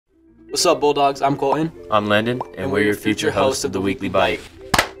What's up, Bulldogs? I'm Colton. I'm Landon, and we're your future hosts of the Weekly Bite.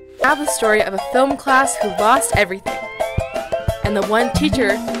 I have the story of a film class who lost everything, and the one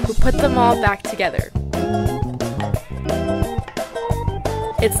teacher who put them all back together.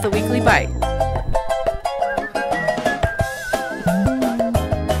 It's the Weekly Bite.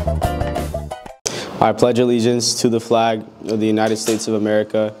 I pledge allegiance to the flag of the United States of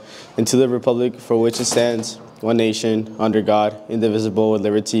America and to the republic for which it stands, one nation, under God, indivisible, with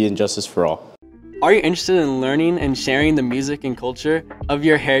liberty and justice for all. Are you interested in learning and sharing the music and culture of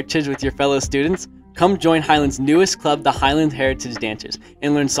your heritage with your fellow students? Come join Highland's newest club, the Highland Heritage Dancers,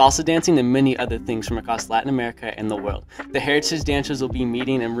 and learn salsa dancing and many other things from across Latin America and the world. The Heritage Dancers will be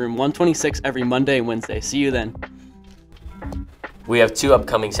meeting in room 126 every Monday and Wednesday. See you then. We have 2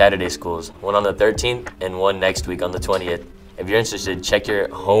 upcoming Saturday schools, one on the 13th and one next week on the 20th. If you're interested, check your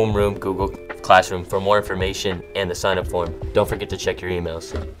homeroom Google Classroom for more information and the sign-up form. Don't forget to check your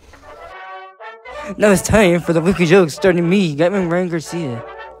emails. Now it's time for the weekly jokes, starting me, Gatman Ryan Garcia.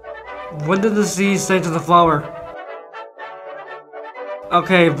 What did the sea say to the flower?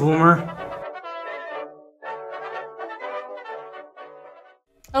 Okay, Boomer.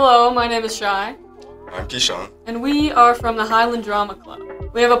 Hello, my name is Shai. I'm Keyshawn. And we are from the Highland Drama Club.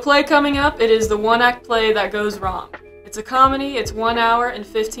 We have a play coming up. It is the one-act play that goes wrong. It's a comedy. It's 1 hour and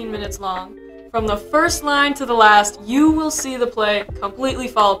 15 minutes long. From the first line to the last, you will see the play completely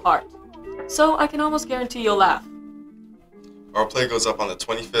fall apart. So I can almost guarantee you'll laugh. Our play goes up on the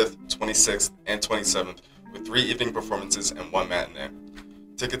 25th, 26th, and 27th with 3 evening performances and 1 matinee.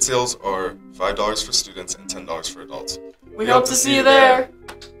 Ticket sales are $5 for students and $10 for adults. We hope to see you there.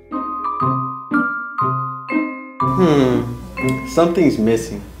 Something's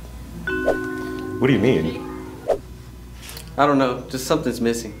missing. What do you mean? I don't know, just something's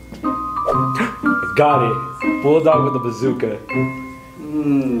missing. Got it. Bulldog with a bazooka.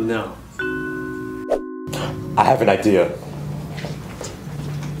 No. I have an idea.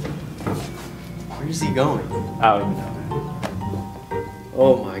 Where's he going? I don't even know.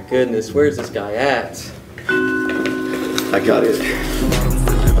 Oh my goodness, where's this guy at? I got it.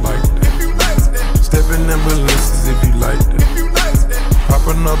 Step in ambulances if you like that. Pop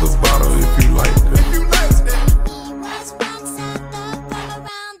another bottle if you like that.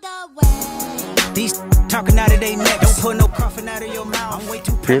 These talking out of their neck, don't put no coughing out of your mouth. I'm way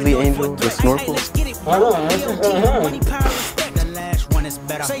too Really, Angel? The snorkel?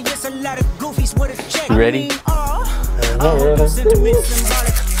 You ready?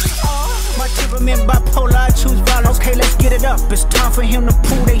 My temperament bipolar, I choose violence. Okay, let's get it up. It's time for him to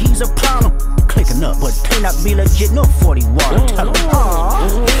prove that he's a problem. Clicking up, but may not be legit. No 40 water. Tell him,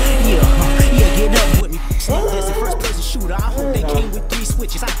 yeah, get up with me. This the first person shooter. I hope they came with 3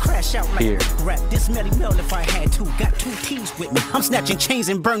 switches. I crash out like a rap. This melly melt if I had to. Got 2 T's with me. I'm snatching chains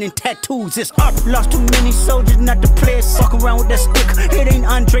and burning tattoos. It's up. Lost too many soldiers, not the players. Fuck around with that stick. It ain't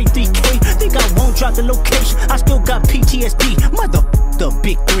Andre 3K. Think I won't drop the location. I still got PTSD. Mother, the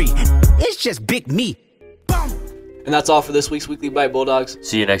big 3. It's just big me. Boom. And that's all for this week's Weekly Bite, Bulldogs.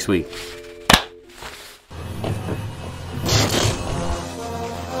 See you next week.